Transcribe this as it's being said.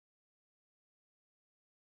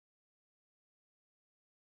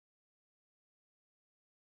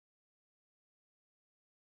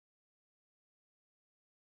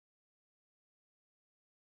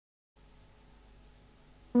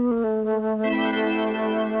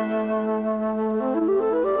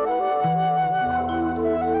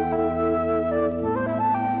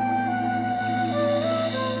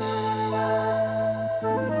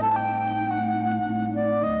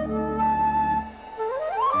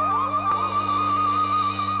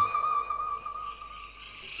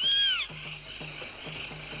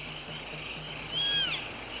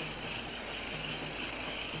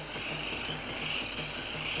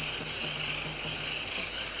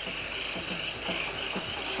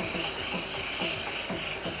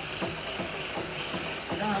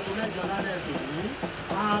mẹ́jọ lálẹ́ tòní.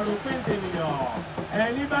 Àròpin tènìyàn.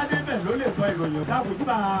 Ẹni bá débẹ̀ ló lè sọ ìròyìn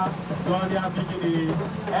káfíńtà lọ́ọ̀rì àfijìnì.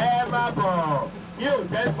 Ẹ máa bọ̀ ní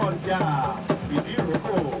hòtẹ́ẹ̀lì Fọ̀ntíà ìdí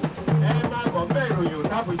ìrókò. Ẹ máa bọ̀ bẹ́ẹ̀ ìròyìn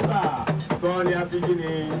káfíńtà lọ́ọ̀rì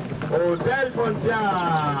àfijìnì. Hòtẹ́ẹ̀lì Fọ̀ntíà.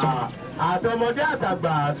 Àtọmọdé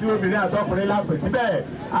àtàgbà tí obìnrin àtọkùnrin la pè síbẹ̀.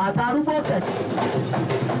 Àtàrúgbó kẹ̀kẹ́.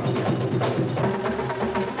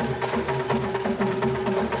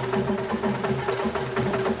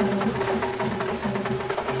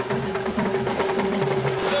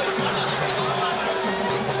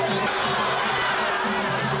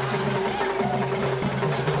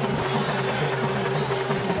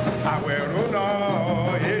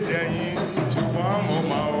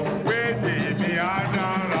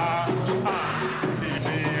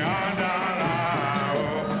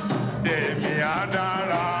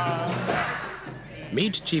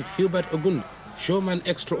 Meet Chief Hubert Ogunde, showman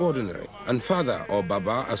extraordinary and father, or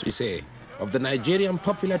Baba as we say, of the Nigerian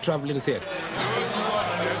popular traveling theatre.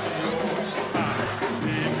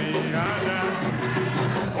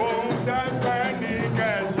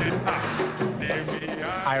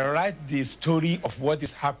 I write the story of what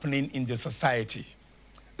is happening in the society.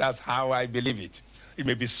 That's how I believe it. It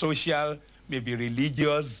may be social, may be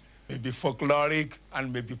religious, may be folkloric,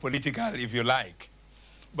 and may be political, if you like.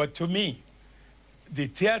 But to me, the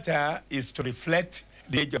theater is to reflect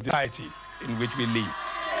the age of the society in which we live.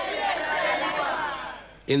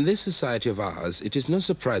 In this society of ours, it is not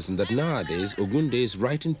surprising that nowadays Ogunde is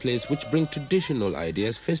writing plays which bring traditional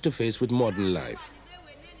ideas face to face with modern life.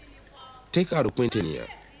 Take Arukwintenia.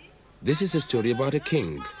 This is a story about a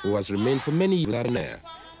king who has remained for many years without an heir.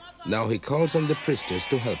 Now he calls on the priestess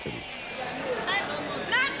to help him.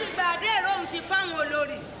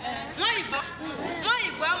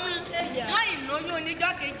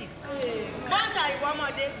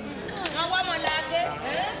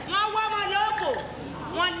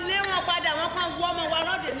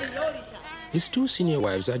 His two senior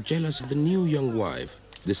wives are jealous of the new young wife,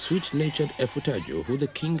 the sweet-natured Efutajo, who the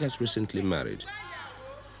king has recently married.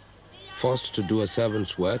 Forced to do a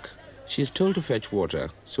servant's work, she is told to fetch water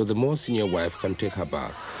so the more senior wife can take her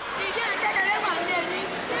bath.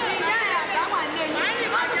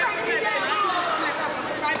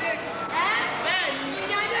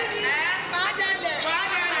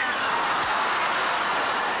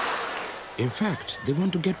 In fact, they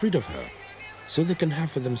want to get rid of her, so they can have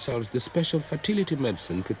for themselves the special fertility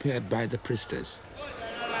medicine prepared by the priestess.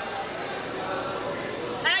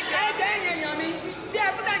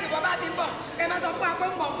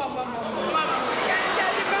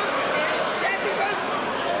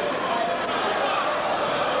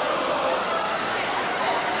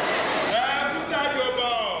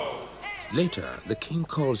 Later, the king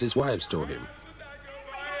calls his wives to him.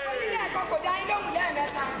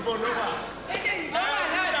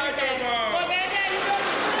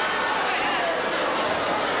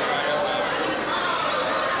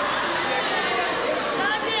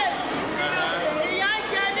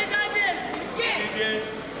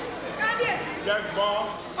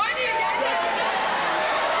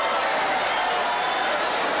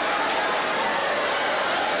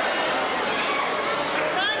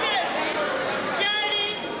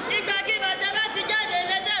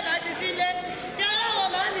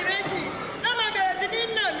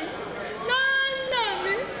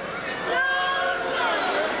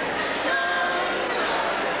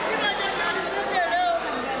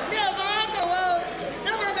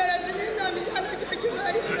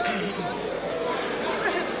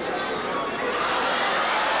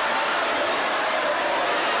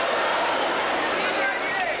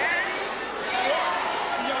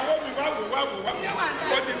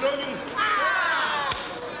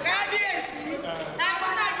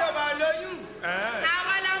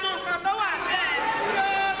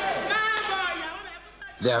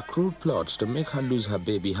 Their cruel plots to make her lose her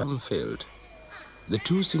baby haven't failed. The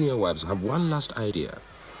two senior wives have one last idea.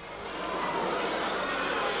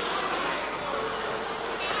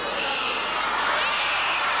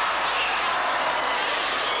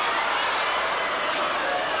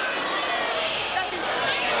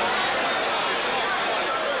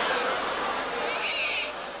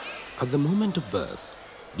 At the moment of birth,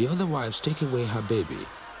 the other wives take away her baby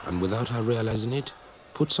and without her realizing it,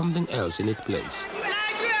 put something else in its place.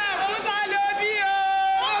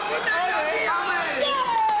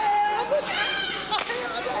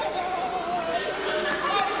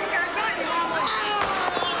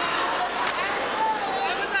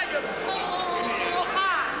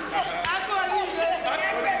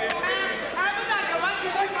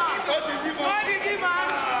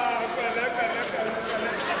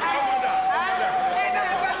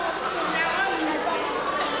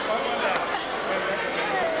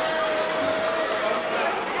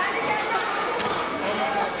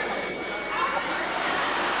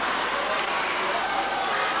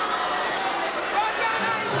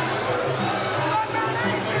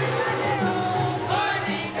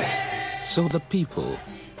 So the people,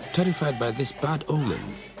 terrified by this bad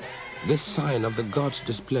omen, this sign of the gods'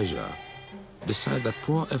 displeasure, decide that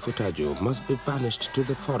poor Efutajo must be banished to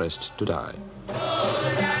the forest to die.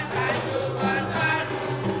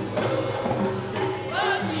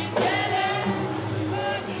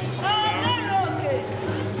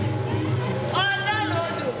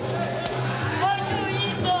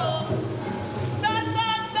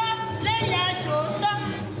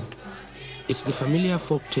 It's the familiar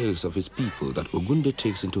folk tales of his people that Ogunde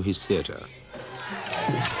takes into his theatre.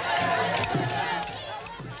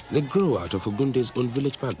 They grow out of Ogunde's own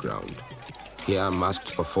village background. Here,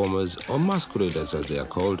 masked performers, or masqueraders as they are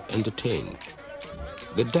called, entertain.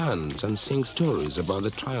 They dance and sing stories about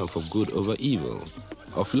the triumph of good over evil,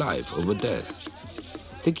 of life over death.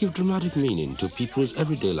 They give dramatic meaning to people's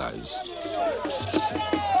everyday lives.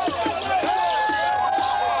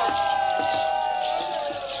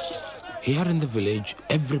 Here in the village,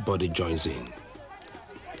 everybody joins in.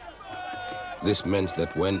 This meant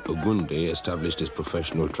that when Ogunde established his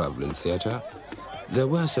professional travel in theatre, there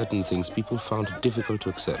were certain things people found difficult to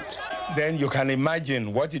accept. Then you can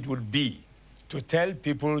imagine what it would be to tell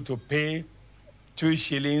people to pay 2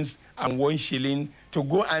 shillings and 1 shilling to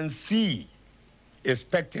go and see a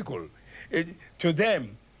spectacle. To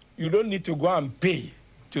them, you don't need to go and pay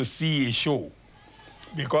to see a show,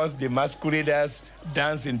 because the masqueraders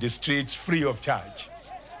dance in the streets free of charge.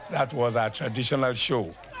 That was our traditional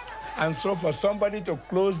show. And so for somebody to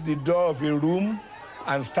close the door of a room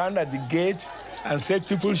and stand at the gate and say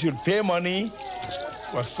people should pay money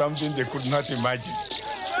was something they could not imagine.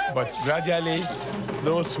 But gradually,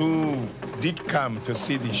 those who did come to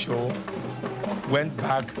see the show went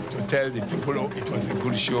back to tell the people, oh, it was a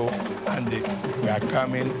good show, and they were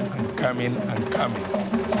coming and coming and coming.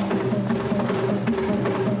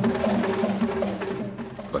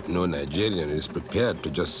 But no Nigerian is prepared to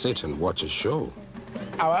just sit and watch a show.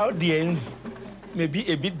 Our audience may be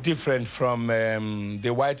a bit different from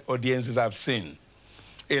the white audiences I've seen,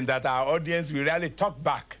 in that our audience will really talk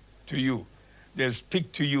back to you. They'll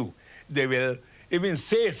speak to you. They will even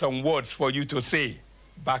say some words for you to say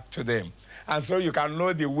back to them. And so you can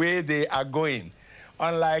know the way they are going.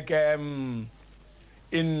 Unlike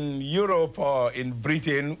in Europe or in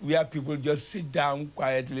Britain, where people just sit down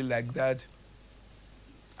quietly like that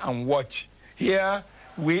and watch. Here,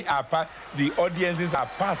 we are part, the audiences are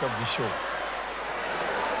part of the show.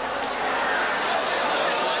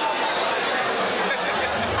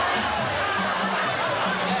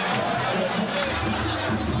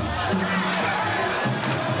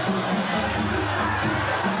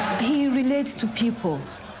 He relates to people.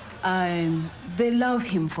 They love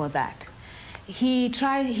him for that. He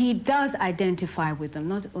does identify with them,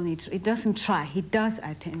 not only, he doesn't try, he does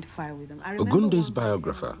identify with them. Ogunde's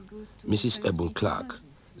biographer, Mrs. Ebun Clark,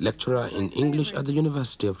 lecturer in English at the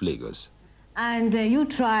University of Lagos. And you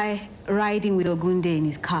try riding with Ogunde in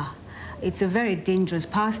his car. It's a very dangerous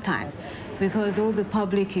pastime because all the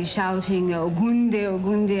public is shouting, Ogunde,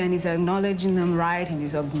 Ogunde, and he's acknowledging them right, and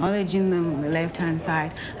he's acknowledging them on the left-hand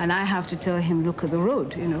side, and I have to tell him, look at the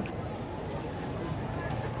road, you know.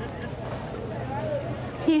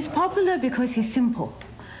 He's popular because he's simple,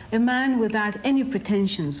 a man without any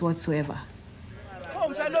pretensions whatsoever.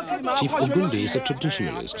 Chief Ogunde is a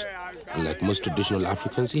traditionalist. Unlike most traditional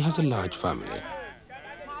Africans, he has a large family.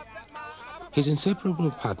 His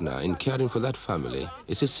inseparable partner in caring for that family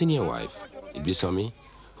is his senior wife, Ibisomi,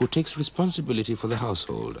 who takes responsibility for the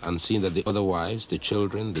household and seeing that the other wives, the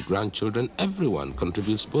children, the grandchildren, everyone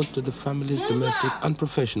contributes both to the family's domestic and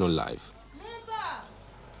professional life.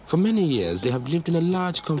 For many years, they have lived in a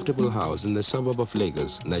large, comfortable house in the suburb of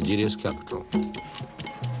Lagos, Nigeria's capital.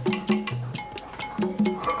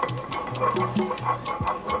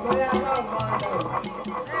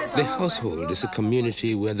 The household is a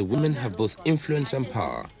community where the women have both influence and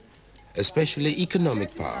power, especially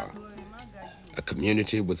economic power. A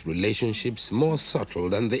community with relationships more subtle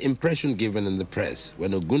than the impression given in the press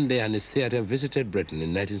when Ogunde and his theatre visited Britain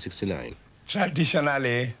in 1969.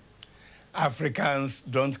 Traditionally, Africans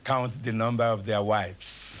don't count the number of their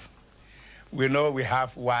wives. We know we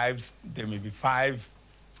have wives, there may be 5,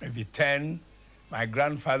 maybe 10. My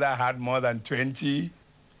grandfather had more than 20.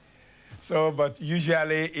 So, but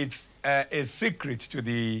usually it's a secret to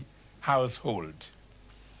the household.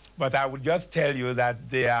 But I would just tell you that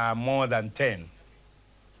there are more than 10.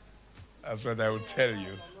 That's what I would tell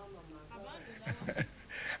you.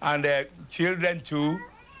 And children too,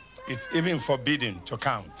 it's even forbidden to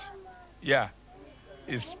count. Yeah,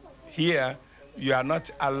 it's here, you are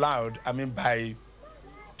not allowed, I mean, by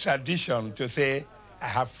tradition to say, I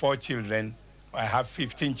have 4 children, or I have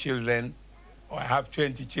 15 children, or I have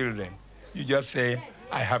 20 children. You just say,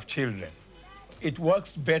 I have children. It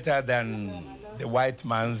works better than the white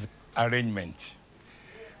man's arrangement.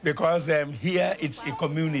 Because here it's a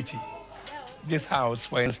community. This house,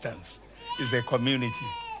 for instance, is a community.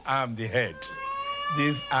 I'm the head.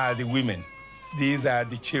 These are the women. These are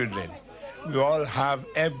the children. We all have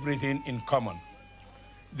everything in common.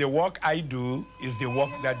 The work I do is the work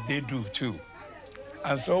that they do too.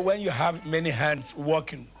 And so when you have many hands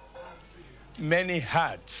working, many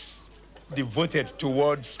hearts devoted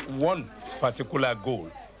towards one particular goal,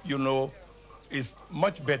 you know, it's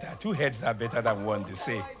much better. Two heads are better than one, they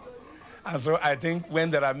say. And so I think when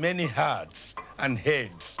there are many hearts and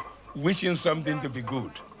heads wishing something to be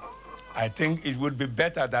good, I think it would be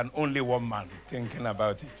better than only one man thinking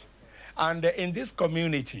about it. And in this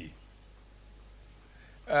community,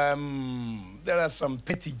 there are some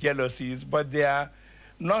petty jealousies, but they are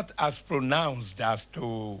not as pronounced as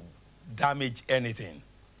to damage anything.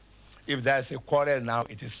 If there's a quarrel now,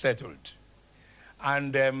 it is settled.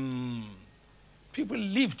 And people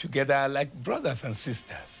live together like brothers and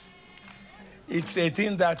sisters. It's a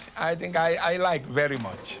thing that I think I like very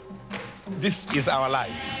much. This is our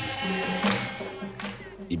life.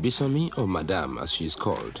 Ibisami, or Madame as she is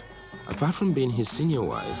called, apart from being his senior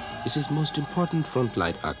wife, is his most important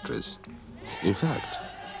frontline actress. In fact,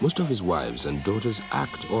 most of his wives and daughters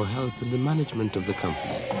act or help in the management of the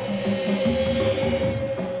company.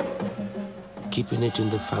 Keeping it in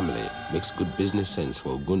the family makes good business sense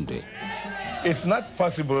for Ogunde. It's not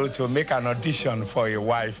possible to make an audition for a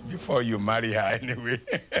wife before you marry her anyway.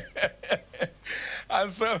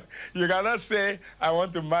 And so you cannot say, I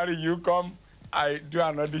want to marry you, come, I do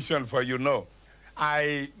an audition for you. No.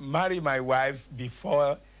 I marry my wives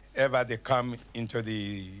before ever they come into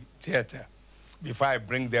the theater, before I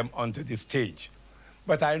bring them onto the stage.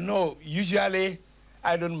 But I know, usually,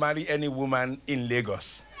 I don't marry any woman in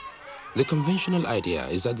Lagos. The conventional idea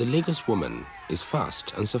is that the Lagos woman is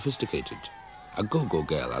fast and sophisticated, a go-go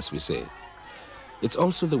girl, as we say. It's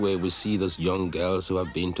also the way we see those young girls who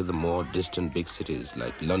have been to the more distant big cities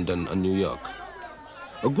like London and New York.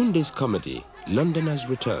 Ogunde's comedy, London Has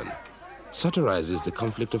Returned, satirizes the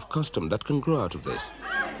conflict of custom that can grow out of this.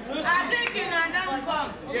 I think you don't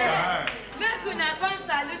come. Yes. Make you not come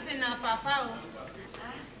saluting our papa.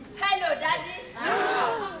 Hello, Daddy.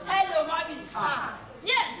 Hello, Mommy.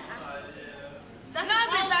 Yes.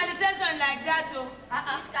 Not the salutation like that, oh.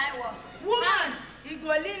 Which kind of woman, you go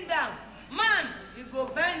lean down. Man, you go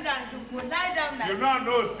bend down. You go lie down like You don't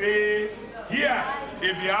know, say, here,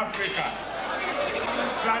 in the Africa,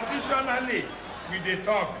 traditionally, we dey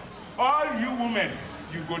talk. All you women,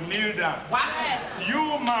 you go kneel down. What?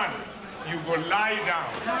 You man, you go lie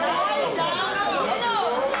down. Lie down? No.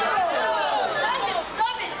 That is,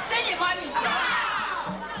 don't be silly, Mommy.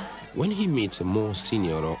 When he meets a more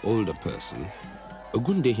senior or older person,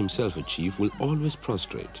 Ogunde himself, a chief, will always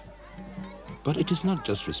prostrate. But it is not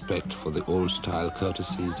just respect for the old-style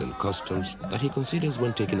courtesies and customs that he considers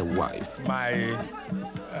when taking a wife. My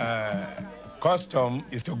custom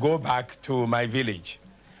is to go back to my village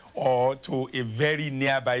or to a very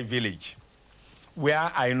nearby village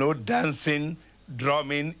where I know dancing,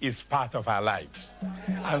 drumming is part of our lives.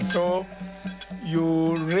 And so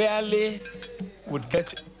you rarely would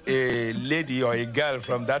get a lady or a girl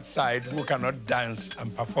from that side who cannot dance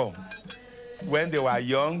and perform. When they were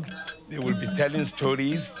young, they will be telling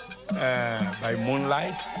stories by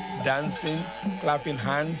moonlight, dancing, clapping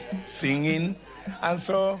hands, singing. And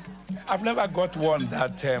so I've never got one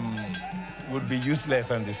that would be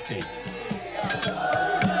useless on the stage.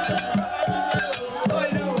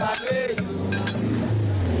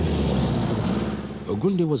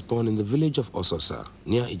 Ogunde was born in the village of Ososa,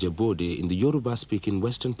 near Ijebu-Ode in the Yoruba-speaking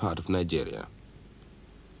western part of Nigeria.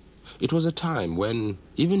 It was a time when,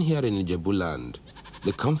 even here in Ijebu land,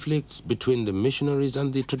 the conflicts between the missionaries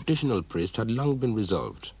and the traditional priest had long been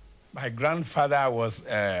resolved. My grandfather was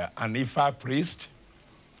an Ifa priest.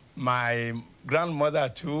 My grandmother,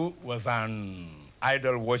 too, was an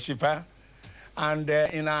idol worshiper. And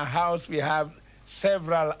in our house, we have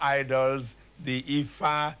several idols, the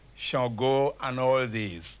Ifa, Shango, and all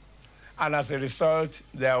these. And as a result,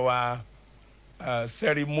 there were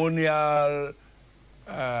ceremonial,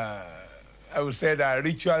 I would say that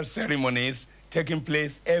ritual ceremonies taking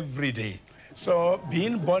place every day. So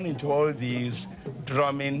being born into all these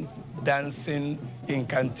drumming, dancing,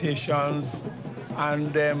 incantations,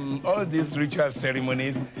 and all these ritual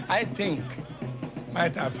ceremonies, I think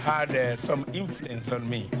might have had some influence on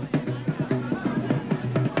me.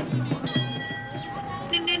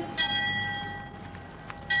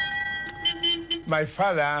 My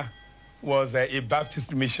father was a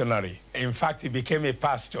Baptist missionary. In fact, he became a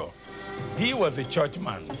pastor. He was a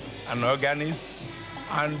churchman, an organist,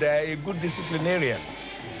 and a good disciplinarian.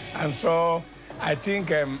 And so I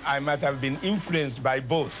think I might have been influenced by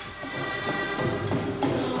both.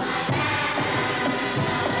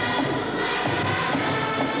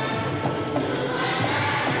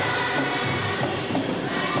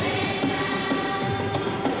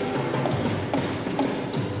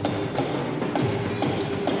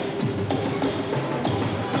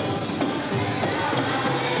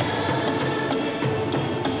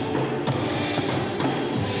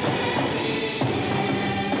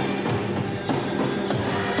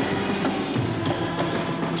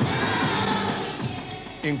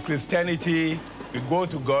 In Christianity, we go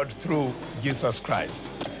to God through Jesus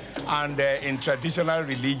Christ. And in traditional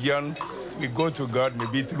religion, we go to God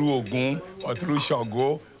maybe through Ogun, or through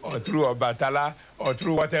Shogo, or through Obatala, or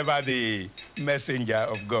through whatever the messenger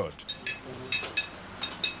of God.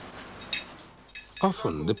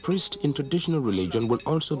 Often, the priest in traditional religion will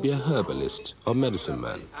also be a herbalist or medicine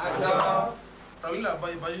man. In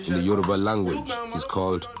the Yoruba language, he's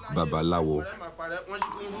called Babalawo.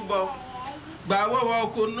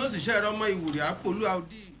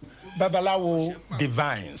 Babalawo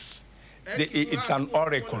divines. It's an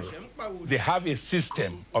oracle. They have a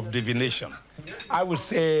system of divination. I would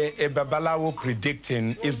say a Babalawo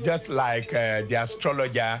predicting is just like the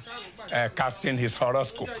astrologer casting his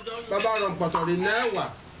horoscope.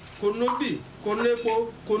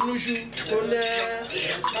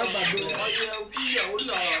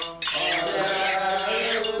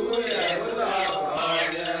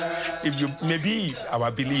 If you, maybe our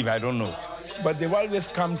belief, I don't know, but they will always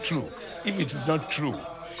come true. If it is not true,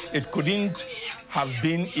 it couldn't have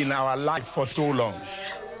been in our life for so long.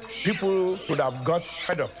 People could have got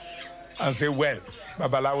fed up and say, well,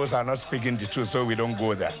 Babalawos are not speaking the truth, so we don't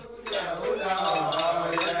go there.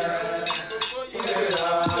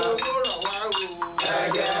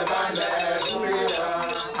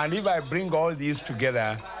 And if I bring all these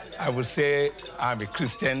together, I would say I'm a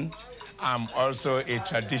Christian. I'm also a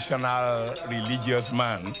traditional religious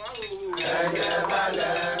man.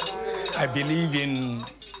 I believe in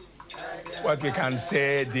what we can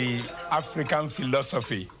say the African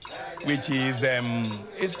philosophy, which is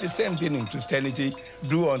it's the same thing in Christianity: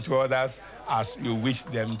 do unto others as you wish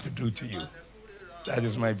them to do to you. That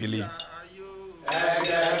is my belief.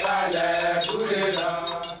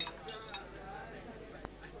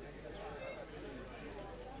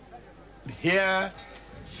 Here,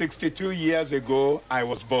 62 years ago, I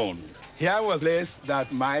was born. Here was this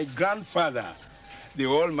that my grandfather, the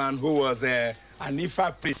old man who was an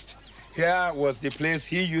Ifa priest, here was the place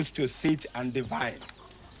he used to sit and divine.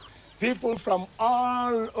 People from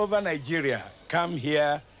all over Nigeria come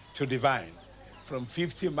here to divine. From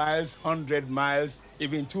 50 miles, 100 miles,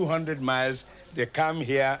 even 200 miles, they come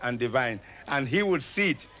here and divine. And he would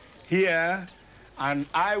sit here, and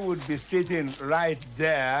I would be sitting right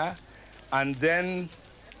there, and then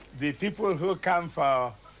the people who come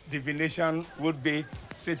for divination would be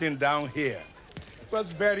sitting down here. It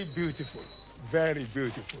was very beautiful, very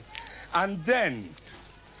beautiful. And then,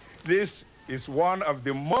 this is one of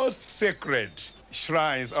the most sacred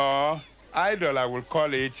shrines, or idol, I will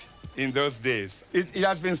call it, in those days. It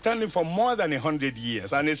has been standing for more than 100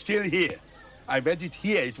 years, and it's still here. I bet it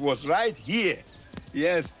here, it was right here,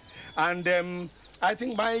 yes. And I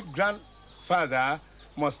think my grandfather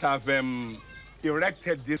must have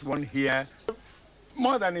erected this one here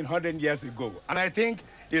more than 100 years ago. And I think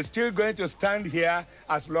it's still going to stand here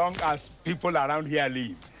as long as people around here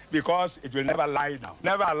live, because it will never lie down,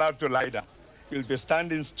 never allowed to lie down. It will be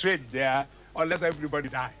standing straight there unless everybody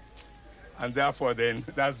dies. And therefore, then,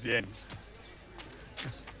 that's the end.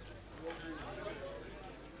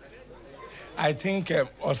 I think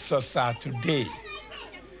Ososa today,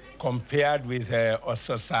 compared with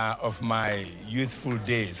Ososa of my youthful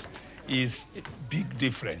days, is a big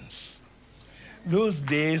difference. Those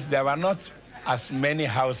days, there were not as many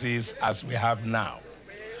houses as we have now.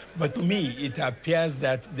 But to me, it appears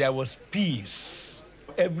that there was peace.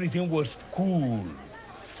 Everything was cool,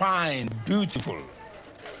 fine, beautiful.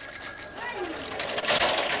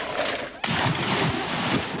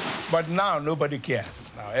 But now, nobody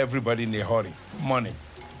cares. Now, everybody in a hurry. Money.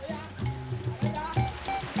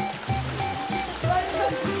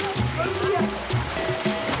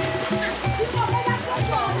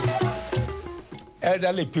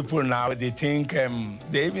 Elderly people now, they think,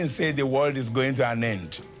 they even say the world is going to an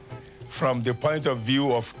end from the point of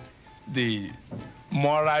view of the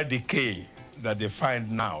moral decay that they find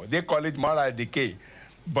now. They call it moral decay,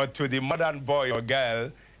 but to the modern boy or girl,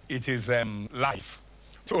 it is life.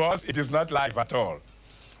 To us, it is not life at all.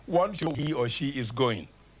 Once he or she is going.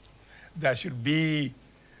 there should be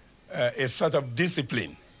a sort of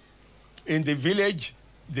discipline. In the village,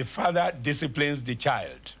 the father disciplines the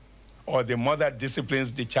child, or the mother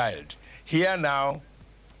disciplines the child. Here now,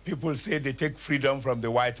 people say they take freedom from the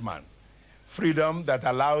white man. Freedom that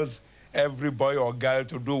allows every boy or girl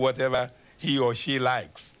to do whatever he or she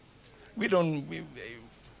likes.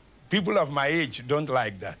 People of my age don't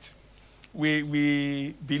like that.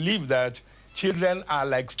 We believe that children are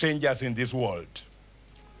like strangers in this world.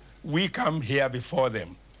 We come here before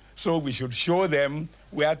them. So we should show them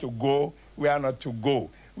where to go, where not to go,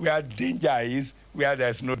 where danger is, where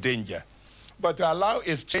there's no danger. But to allow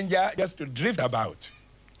a stranger just to drift about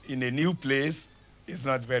in a new place is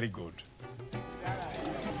not very good.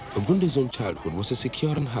 Ogunde's own childhood was a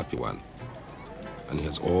secure and happy one, and he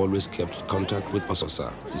has always kept contact with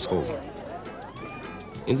Ososa, his home.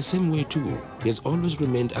 In the same way, too, he has always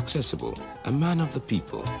remained accessible, a man of the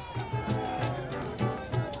people.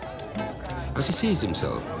 As he says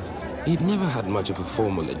himself, he had never had much of a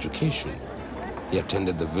formal education. He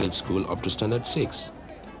attended the village school up to standard 6,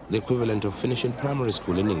 the equivalent of finishing primary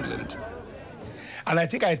school in England. And I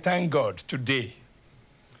think I thank God today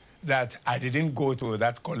that I didn't go to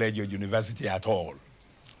that college or university at all,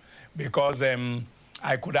 because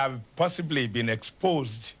I could have possibly been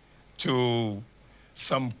exposed to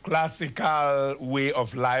some classical way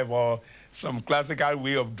of life or some classical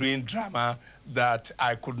way of doing drama that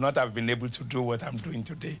I could not have been able to do what I'm doing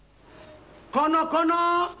today.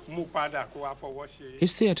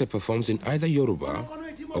 His theatre performs in either Yoruba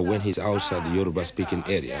or, when he's outside the Yoruba-speaking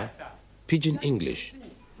area, Pidgin English.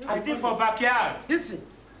 I did for backyard. Listen,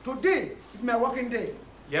 today is my working day.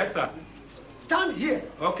 Yes, sir. Stand here.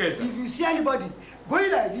 Okay, sir. If you see anybody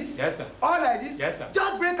going like this, yes, sir. or like this, yes, sir.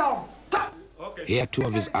 Just break out. Okay. Here, 2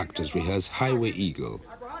 of his actors rehearse Highway Eagle,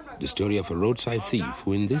 the story of a roadside thief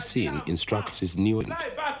who in this scene instructs his new end.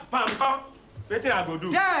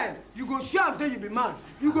 Then you go show and say you be man.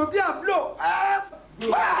 You go be a blow.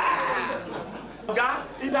 If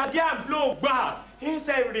I be a blow, he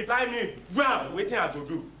say reply me, waiting I go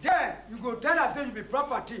do. Then you go tell him say you be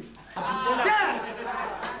proper thief. Then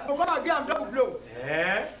you come and give him double blow.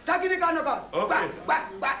 Yeah. Okay.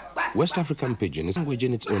 West African Pidgin is a language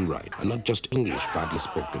in its own right, and not just English badly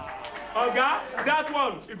spoken. Oga, that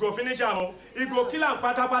one, he go finish him. He go kill him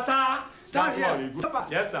pata pata. Stand here. One,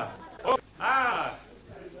 yes, sir. Oh,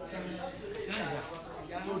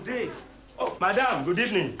 Today. Oh, madam, good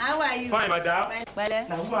evening. How are you? Fine, madam. Well,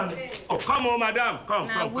 now, who are oh, come on, madam.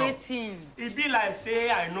 Come. Waiting. It be like say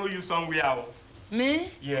I know you somewhere. Me?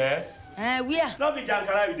 Yes. Where? Not be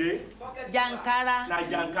Jankara today. Jankara. Like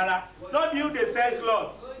Jankara. Not you, they sell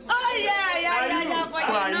cloth. Oh, yeah.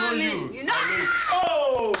 For I know you. You know?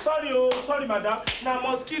 Oh, sorry, madam. Na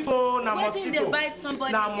mosquito. Waiting they bite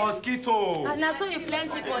somebody. Na mosquito. And now so you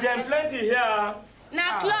plenty for them. Plenty here.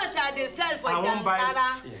 Now cloth are they sell for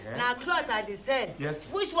Jankara. Yeah. Now cloth are they sell. Yes.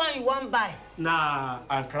 Which one you want buy? Na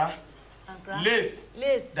Ankara. Lace.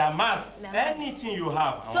 Damask. Anything you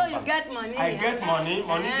have. So you get money? I get money.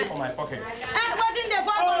 Money is for my pocket. What's in the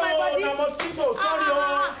fall for my body? Oh, mosquito. Sorry,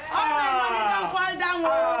 all my money don't fall down.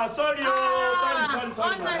 Sorry, all my money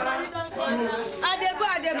don't fall down. I dey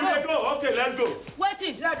go. Okay, let's go.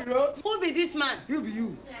 Waiting. Yeah, bro. Who be this man? You be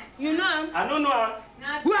you. You know him? I don't know him.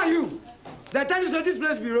 Who are you? They tell you so this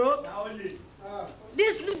place, bro.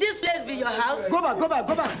 This place be your house? Go back.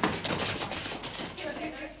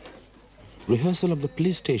 Rehearsal of the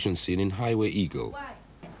police station scene in Highway Eagle. Why?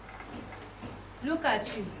 Look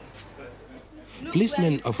at you.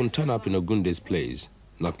 Policemen often turn up in Ogunde's plays,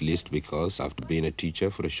 not least because, after being a teacher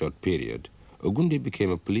for a short period, Ogunde became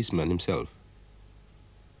a policeman himself.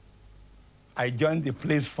 I joined the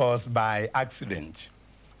police force by accident.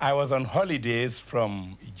 I was on holidays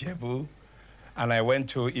from Ijebu, and I went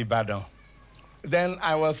to Ibadan. Then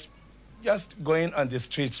I was just going on the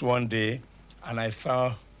streets one day, and I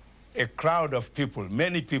saw a crowd of people.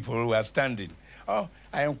 Many people were standing. Oh,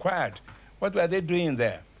 I inquired, what were they doing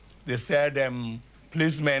there? They said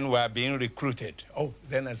policemen were being recruited. Oh,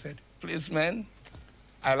 then I said, policemen?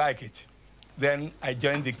 I like it. Then I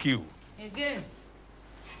joined the queue. Again.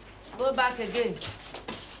 Go back again.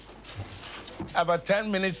 About 10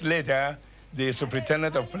 minutes later, the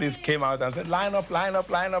superintendent of police came out and said, line up.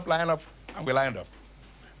 And we lined up.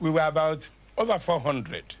 We were about over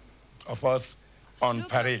 400 of us on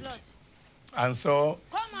parade. And so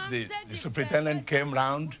the superintendent came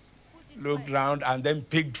round, looked round, and then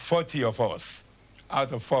picked 40 of us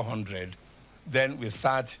out of 400. Then we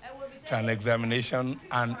sat to an examination,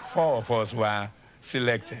 and 4 of us were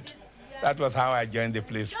selected. That was how I joined the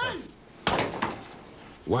police force.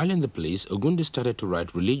 While in the police, Ogunde started to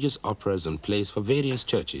write religious operas and plays for various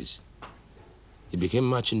churches. he became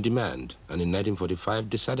much in demand and in 1945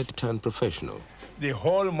 decided to turn professional. The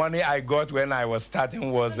whole money I got when I was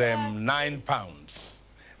starting was £9.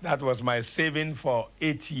 That was my saving for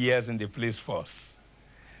 8 years in the police force.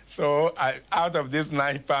 So out of these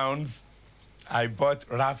 £9, I bought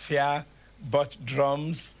raffia, bought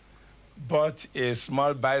drums, bought a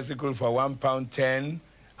small bicycle for £1.10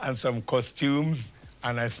 and some costumes,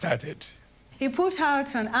 and I started. He put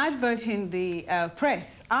out an advert in the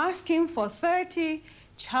press asking for 30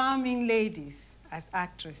 charming ladies as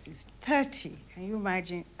actresses. 30. Can you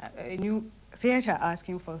imagine a new theatre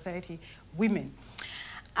asking for 30 women?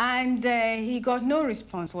 And he got no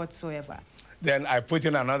response whatsoever. Then I put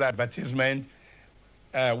in another advertisement,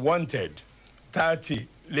 wanted 30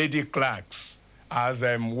 lady clerks as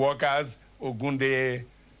workers, Ogunde,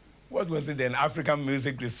 what was it then, African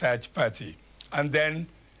Music Research Party. And then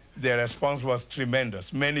the response was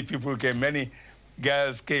tremendous. Many people came, many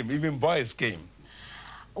girls came, even boys came.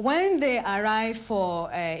 When they arrived for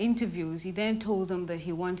interviews, he then told them that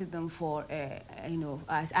he wanted them for,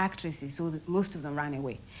 as actresses, so that most of them ran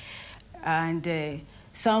away. And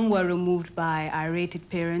some were removed by irate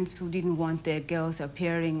parents who didn't want their girls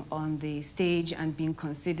appearing on the stage and being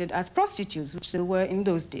considered as prostitutes, which they were in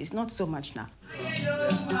those days, not so much now.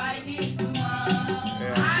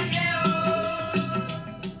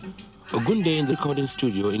 Ogunde in the recording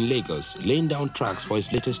studio in Lagos, laying down tracks for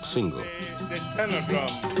his latest single. The tenor drum.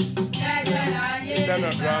 The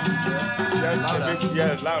tenor drum. Just a bit,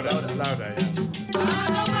 yeah, louder, louder, yeah.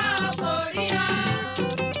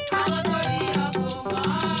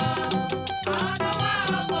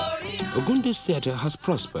 Ogunde's theatre has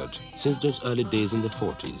prospered since those early days in the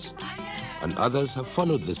 40s, and others have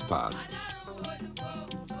followed this path.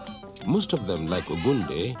 Most of them, like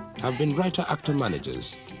Ogunde, have been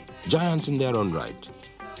writer-actor-managers, giants in their own right.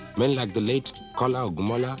 Men like the late Kola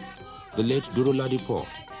Ogumola, the late Duro Ladipo,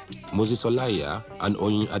 Moses Olaya, and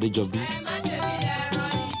Oyin Adejobi.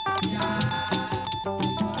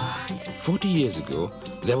 40 years ago,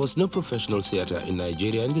 there was no professional theatre in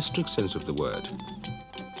Nigeria in the strict sense of the word.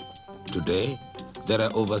 Today, there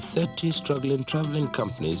are over 30 struggling traveling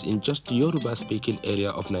companies in just the Yoruba-speaking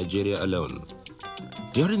area of Nigeria alone.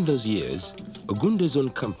 During those years, Ogunde's own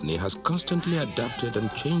company has constantly adapted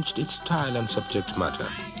and changed its style and subject matter.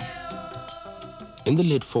 In the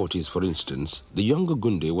late 40s, for instance, the young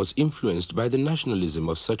Ogunde was influenced by the nationalism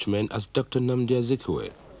of such men as Dr. Nnamdi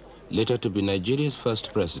Azikiwe, later to be Nigeria's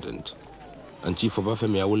first president, and Chief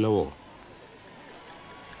Obafemi Awolowo.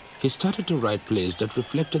 He started to write plays that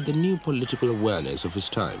reflected the new political awareness of his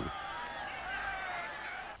time.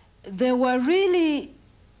 They were really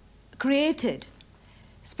created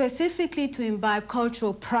specifically to imbibe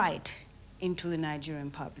cultural pride into the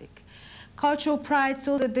Nigerian public. Cultural pride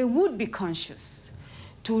so that they would be conscious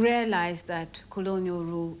to realize that colonial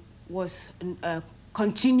rule was,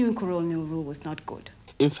 continuing colonial rule was not good.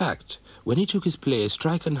 In fact, when he took his play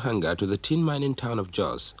Strike and Hunger to the tin mining town of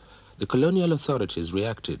Jos, the colonial authorities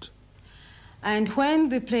reacted. And when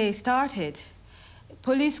the play started,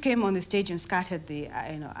 police came on the stage and scattered the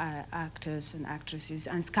actors and actresses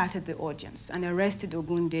and scattered the audience and arrested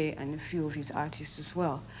Ogunde and a few of his artists as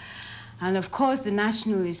well. And of course, the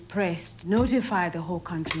nationalist press notified the whole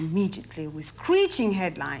country immediately with screeching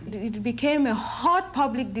headlines. It became a hot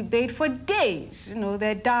public debate for days. You know,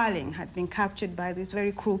 their darling had been captured by these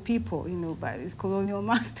very cruel people, you know, by these colonial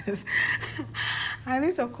masters. And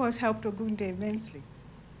this, of course, helped Ogunde immensely.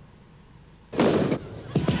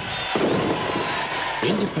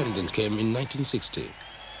 Independence came in 1960.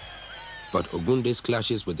 But Ogunde's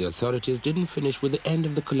clashes with the authorities didn't finish with the end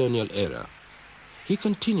of the colonial era. He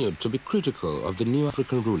continued to be critical of the new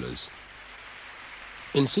African rulers.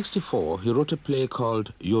 In '64, he wrote a play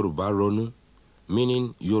called Yoruba Ronu,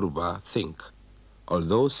 meaning Yoruba think.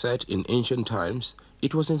 Although set in ancient times,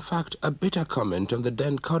 it was in fact a bitter comment on the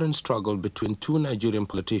then current struggle between two Nigerian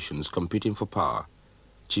politicians competing for power,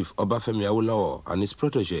 Chief Obafemi Awolowo and his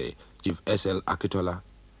protege, Chief S.L. Akitola.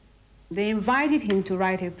 They invited him to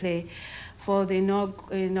write a play for the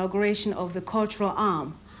inauguration of the cultural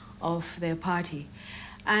arm of their party,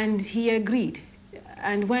 and he agreed.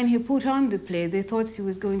 And when he put on the play, they thought he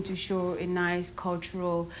was going to show a nice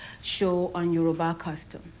cultural show on Yoruba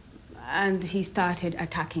custom, and he started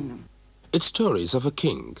attacking them. It's stories of a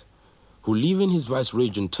king who, leaving his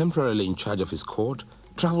vice-regent temporarily in charge of his court,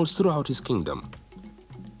 travels throughout his kingdom.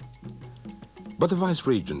 But the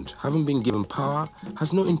vice-regent, having been given power,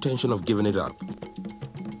 has no intention of giving it up.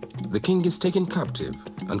 The king is taken captive,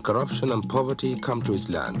 and corruption and poverty come to his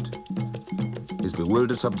land. His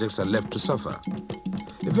bewildered subjects are left to suffer.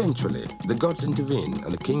 Eventually, the gods intervene,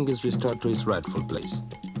 and the king is restored to his rightful place.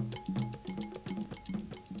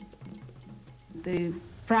 The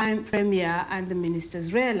premier and the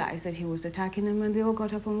ministers realized that he was attacking them, and they all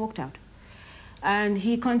got up and walked out. And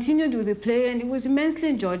he continued with the play, and it was immensely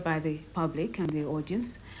enjoyed by the public and the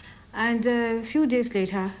audience. And a few days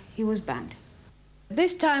later, he was banned.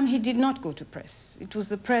 This time, he did not go to press. It was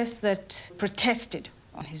the press that protested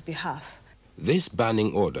on his behalf. This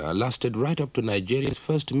banning order lasted right up to Nigeria's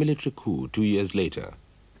first military coup 2 years later.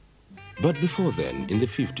 But before then, in the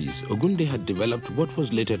 50s, Ogunde had developed what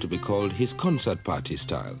was later to be called his concert party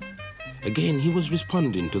style. Again, he was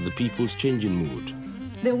responding to the people's changing mood.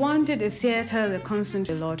 They wanted a theater that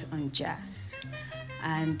concentrated a lot on jazz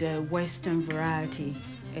and Western variety,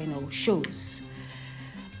 shows.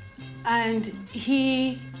 And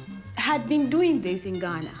he had been doing this in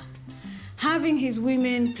Ghana, having his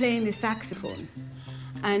women playing the saxophone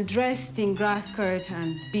and dressed in grass skirt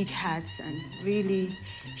and big hats and really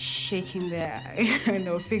shaking their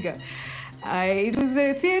figure. It was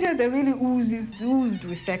a theater that really oozed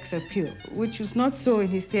with sex appeal, which was not so in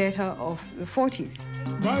his theater of the 40s.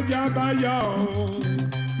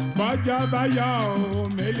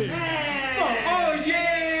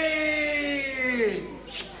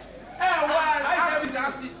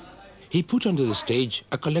 He put onto the stage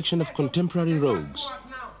a collection of contemporary rogues,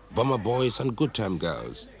 bomber boys and good time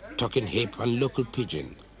girls, talking hip and local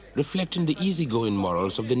pidgin, reflecting the easygoing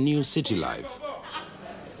morals of the new city life.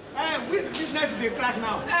 Which business they crack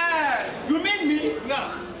now? You mean me?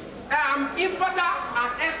 No. I'm importer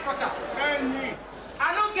and exporter.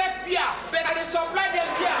 I don't get beer, but I supply them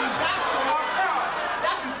beer. That's of course.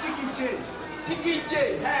 That is ticket change. Ticket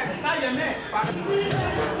change. Say your name.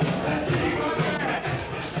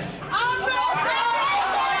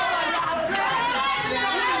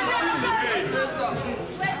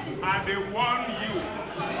 And they warn you.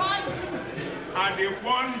 And they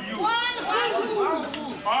warn you.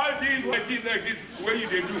 All these things like this, what you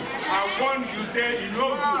they do? I warn you, say you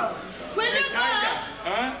know good. Will you go?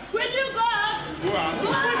 Huh? Will you go? Go out.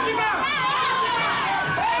 Push him out.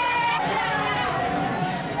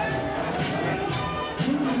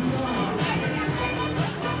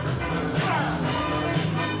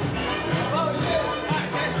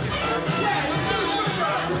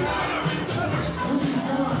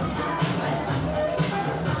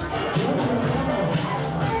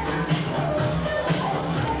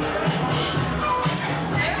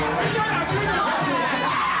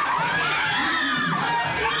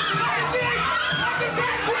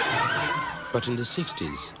 But in the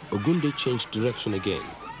 60s, Ogunde changed direction again.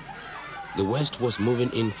 The West was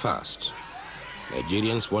moving in fast.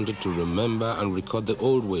 Nigerians wanted to remember and record the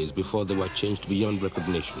old ways before they were changed beyond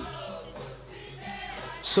recognition.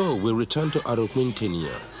 So we return to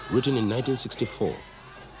Aroquintenia, written in 1964.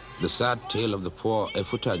 The sad tale of the poor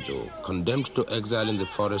Efutajo, condemned to exile in the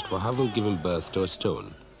forest for having given birth to a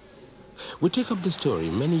stone. We take up the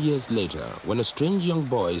story many years later when a strange young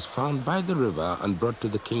boy is found by the river and brought to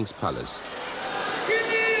the king's palace.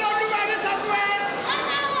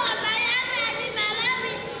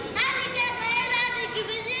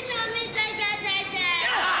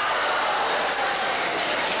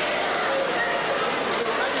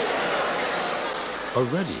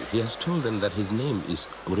 Already, he has told them that his name is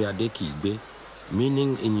Ogunde Igbe,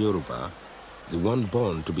 meaning in Yoruba, the one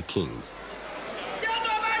born to be king.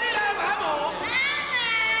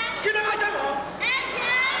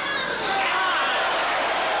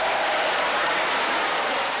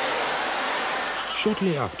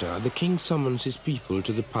 Shortly after, the king summons his people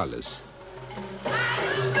to the palace.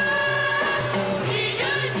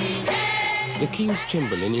 The king's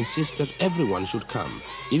chamberlain insists that everyone should come,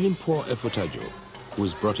 even poor Efutajo, who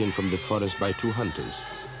is brought in from the forest by 2 hunters.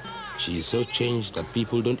 She is so changed that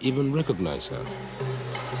people don't even recognize her.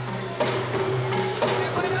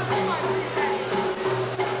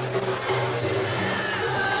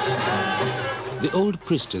 The old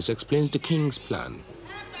priestess explains the king's plan.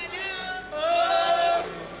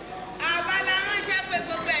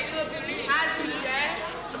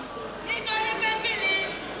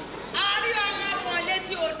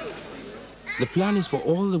 The plan is for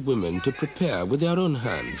all the women to prepare with their own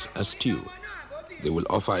hands a stew. They will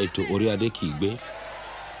offer it to Ogunde Igbe.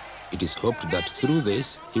 It is hoped that through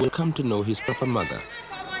this, he will come to know his proper mother.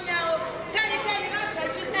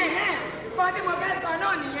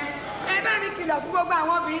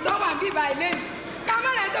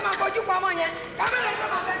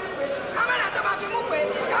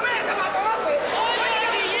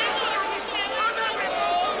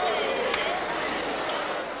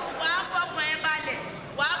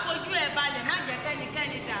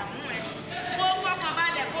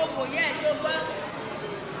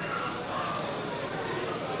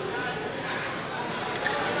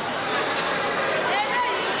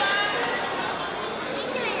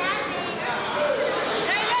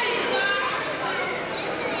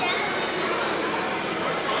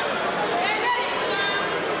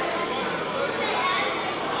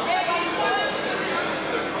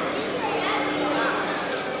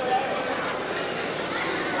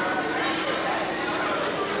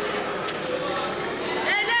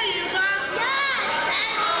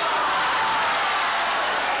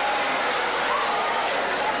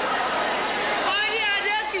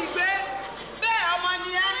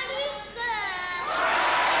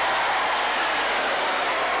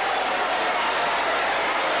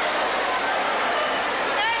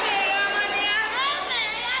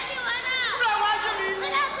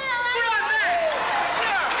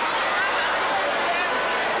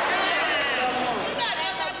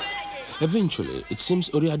 Eventually, it seems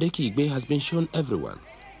Oriadeki Igbe has been shown everyone.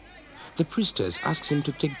 The priestess asks him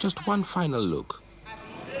to take just one final look.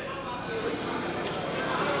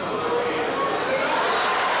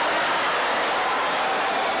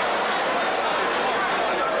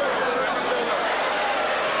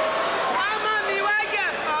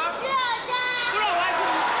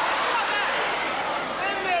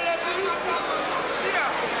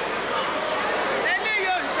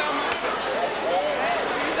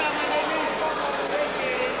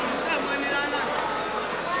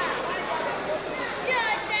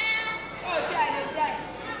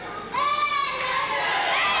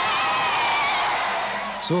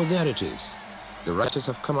 So there it is. The righteous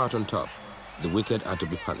have come out on top. The wicked are to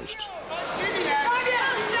be punished.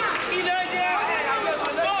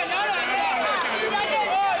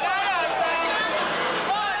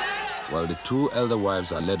 While the two elder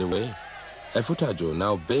wives are led away, Efutajo,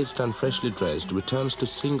 now bathed and freshly dressed, returns to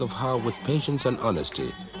sing of how with patience and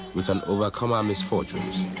honesty we can overcome our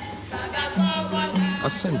misfortunes. A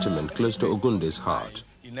sentiment close to Ogunde's heart.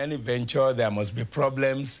 In any venture, there must be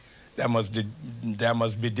problems. There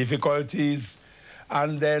must be difficulties,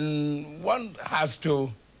 and then one has to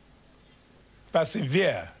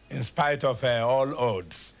persevere in spite of all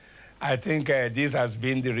odds. I think this has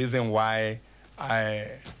been the reason why I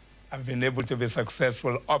have been able to be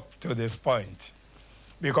successful up to this point.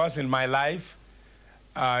 Because in my life,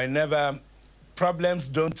 problems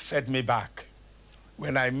don't set me back.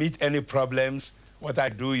 When I meet any problems, what I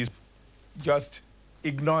do is just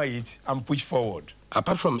ignore it and push forward.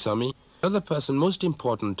 Apart from Sami, the other person most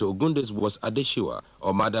important to Ogunde's was Adeshiwa,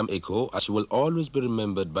 or Madam Eko, as she will always be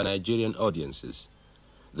remembered by Nigerian audiences.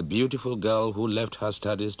 The beautiful girl who left her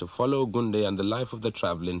studies to follow Ogunde and the life of the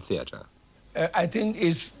traveling theatre. I think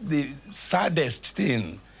it's the saddest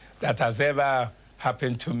thing that has ever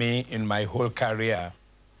happened to me in my whole career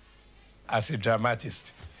as a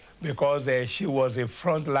dramatist, because she was a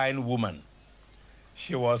frontline woman.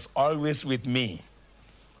 She was always with me.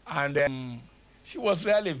 And she was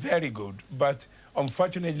really very good, but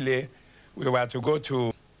unfortunately, we were to go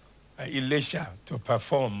to Ilesha to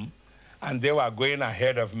perform, and they were going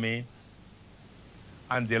ahead of me,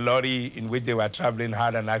 and the lorry in which they were traveling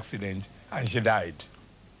had an accident, and she died.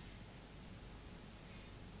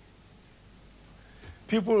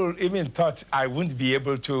 People even thought I wouldn't be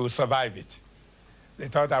able to survive it. They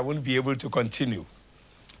thought I wouldn't be able to continue.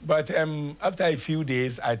 But after a few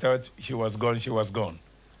days, I thought she was gone, she was gone.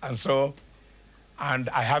 And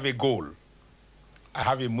I have a goal. I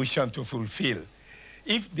have a mission to fulfill.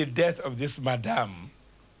 If the death of this madam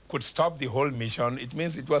could stop the whole mission, it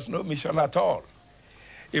means it was no mission at all.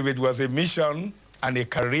 If it was a mission and a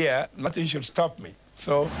career, nothing should stop me.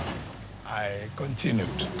 So I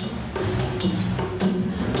continued.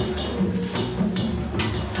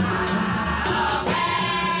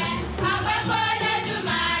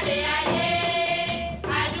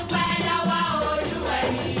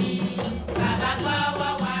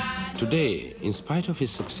 Today, in spite of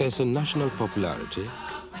his success and national popularity,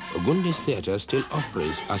 Ogunde's theatre still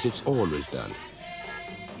operates as it's always done.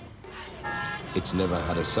 It's never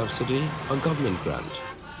had a subsidy or government grant.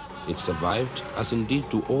 It survived, as indeed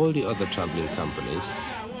do all the other traveling companies,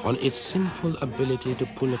 on its simple ability to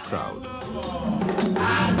pull a crowd.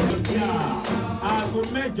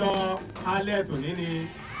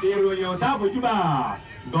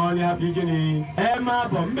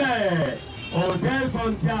 Hotel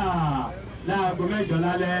Fontia, la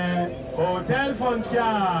Hotel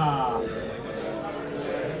Fontia.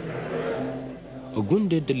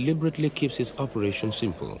 Ogunde deliberately keeps his operation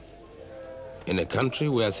simple. In a country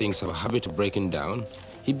where things have a habit of breaking down,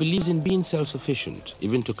 he believes in being self-sufficient,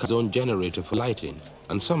 even to his own generator for lighting,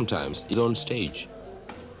 and sometimes his own stage.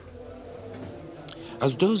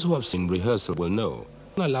 As those who have seen rehearsal will know,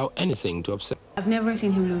 he doesn't allow anything to upset. I've never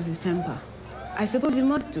seen him lose his temper. I suppose he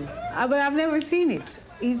must do, but I've never seen it.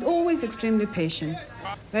 He's always extremely patient,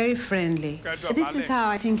 very friendly. This is how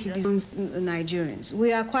I think he designs Nigerians.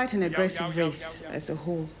 We are quite an aggressive race as a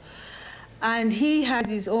whole. And he has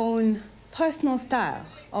his own personal style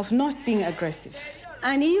of not being aggressive.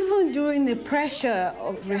 And even during the pressure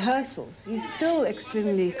of rehearsals, he's still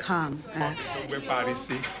extremely calm and active.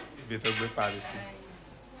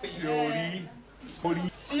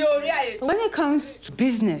 When it comes to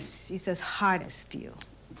business, it's as hard as steel.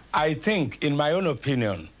 I think, in my own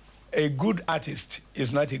opinion, a good artist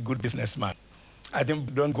is not a good businessman. I think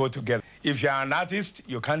they don't go together. If you're an artist,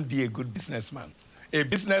 you can't be a good businessman. A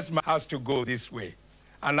businessman has to go this way.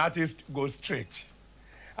 An artist goes straight.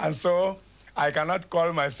 And so I cannot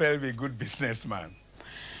call myself a good businessman.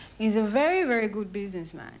 He's a very, very good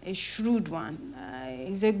businessman, a shrewd one.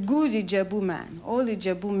 He's a good Ijebu man. All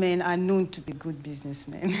Ijebu men are known to be good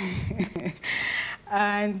businessmen.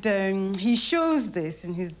 And he shows this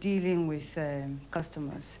in his dealing with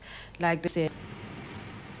customers, like the theater.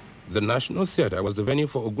 The National Theatre was the venue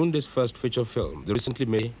for Ogunde's first feature film, the recently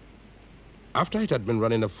made. After it had been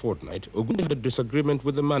running a fortnight, Ogunde had a disagreement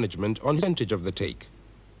with the management on his percentage of the take.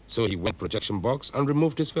 So he went projection box and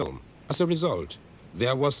removed his film. As a result,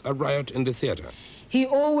 there was a riot in the theatre. He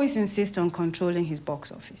always insists on controlling his box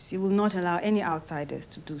office. He will not allow any outsiders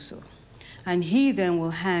to do so. And he then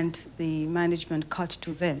will hand the management cut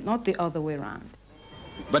to them, not the other way around.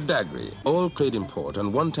 But Dagri, old trading port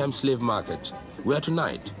and one-time slave market, where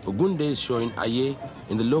tonight Ogunde is showing Aye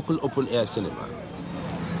in the local open-air cinema.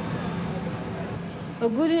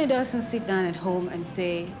 Ogunde doesn't sit down at home and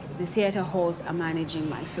say, the theater halls are managing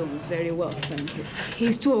my films very well.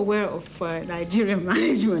 He's too aware of Nigerian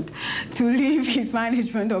management to leave his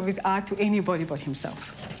management of his art to anybody but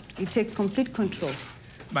himself. He takes complete control.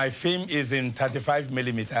 My film is in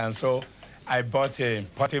 35mm, and so I bought a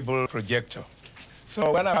portable projector.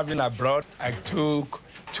 So when I'm traveling abroad, I took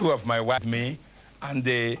two of my wives with me, and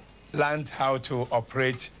they learned how to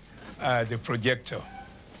operate the projector.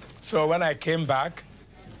 So when I came back,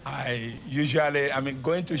 I'm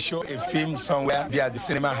going to show a film somewhere, be at the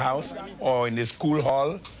cinema house or in a school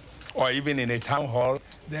hall or even in a town hall.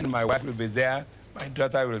 Then my wife will be there, my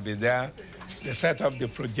daughter will be there. They set up the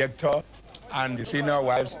projector, and the senior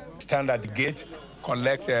wives stand at the gate,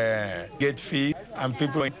 collect a gate fee, and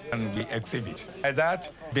people can be exhibit. By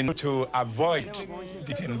that, been able to avoid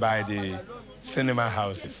detained by the cinema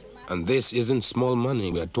houses. And this isn't small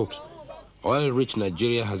money, we are taught. Oil-rich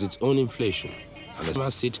Nigeria has its own inflation, and the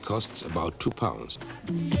cinema seat costs about £2.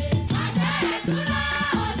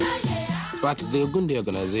 But the Ogunde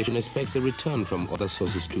organization expects a return from other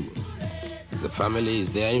sources too. The family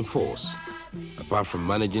is there in force. Apart from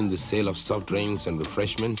managing the sale of soft drinks and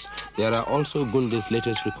refreshments, there are also Ogunde's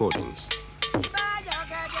latest recordings.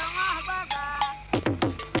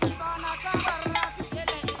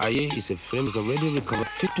 Aye is a film that has already recovered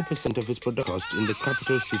 50% of its product cost in the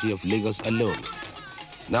capital city of Lagos alone.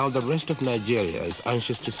 Now the rest of Nigeria is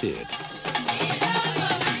anxious to see it.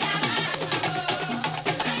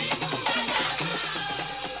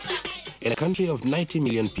 In a country of 90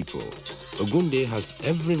 million people, Ogunde has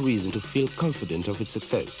every reason to feel confident of its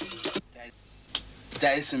success.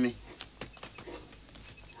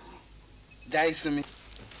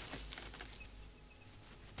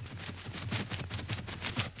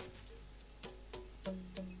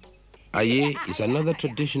 Aye is another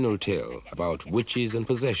traditional tale about witches and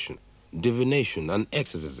possession, divination and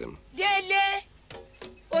exorcism.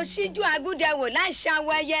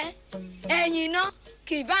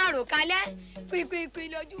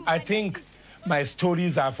 I think my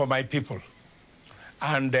stories are for my people,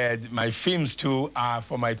 and my films too are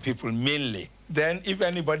for my people mainly. Then if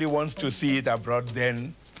anybody wants to see it abroad,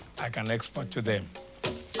 then I can export to them.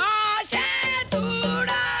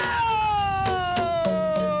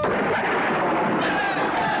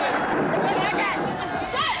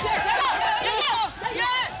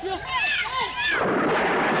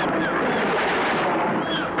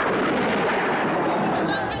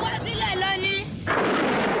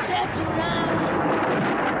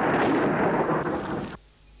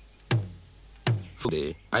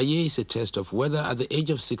 Aye is a test of whether at the age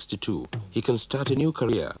of 62 he can start a new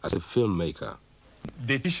career as a filmmaker.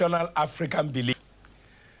 The traditional African belief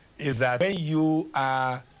is that when you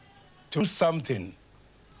are to do something,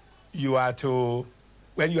 you are to,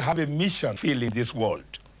 when you have a mission feel in this world,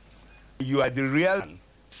 you are the real one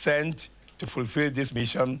sent to fulfill this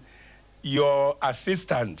mission. Your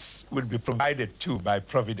assistance will be provided too by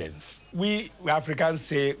providence. We Africans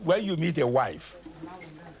say, when you meet a wife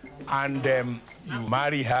and you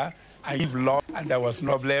marry her and live long and there was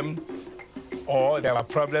no problem, or there were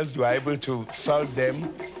problems, you are able to solve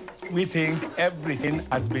them, we think everything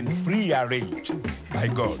has been prearranged by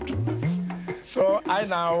God. So I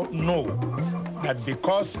now know that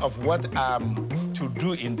because of what I'm to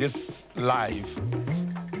do in this life,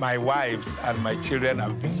 my wives and my children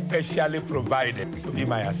have been specially provided to be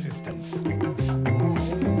my assistants.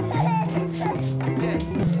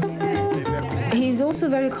 He's also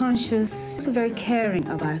very conscious, also very caring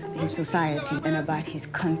about his society and about his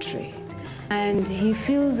country. And he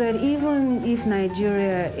feels that even if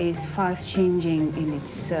Nigeria is fast changing in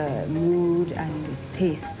its mood and in its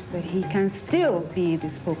tastes, that he can still be the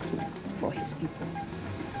spokesman for his people.